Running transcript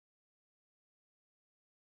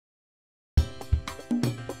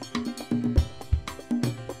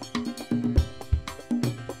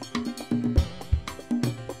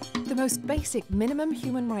most basic minimum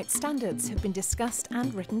human rights standards have been discussed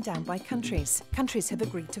and written down by countries. Countries have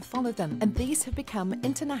agreed to follow them, and these have become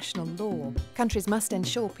international law. Countries must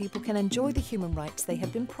ensure people can enjoy the human rights they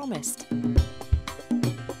have been promised.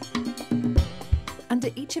 Under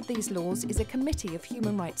each of these laws is a committee of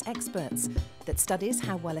human rights experts that studies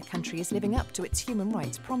how well a country is living up to its human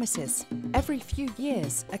rights promises. Every few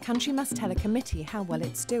years, a country must tell a committee how well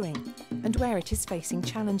it's doing and where it is facing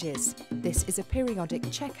challenges. This is a periodic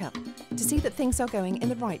checkup to see that things are going in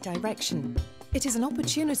the right direction. It is an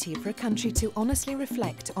opportunity for a country to honestly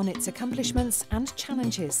reflect on its accomplishments and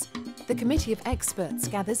challenges. The committee of experts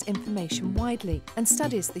gathers information widely and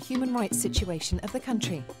studies the human rights situation of the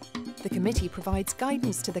country. The committee provides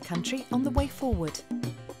guidance to the country on the way forward.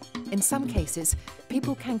 In some cases,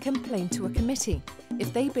 people can complain to a committee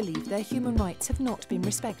if they believe their human rights have not been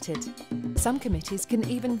respected. Some committees can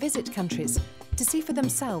even visit countries to see for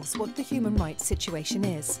themselves what the human rights situation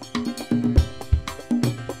is.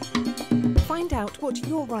 Find out what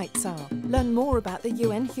your rights are, learn more about the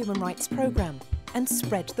UN Human Rights Programme, and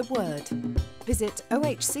spread the word. Visit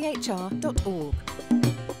ohchr.org.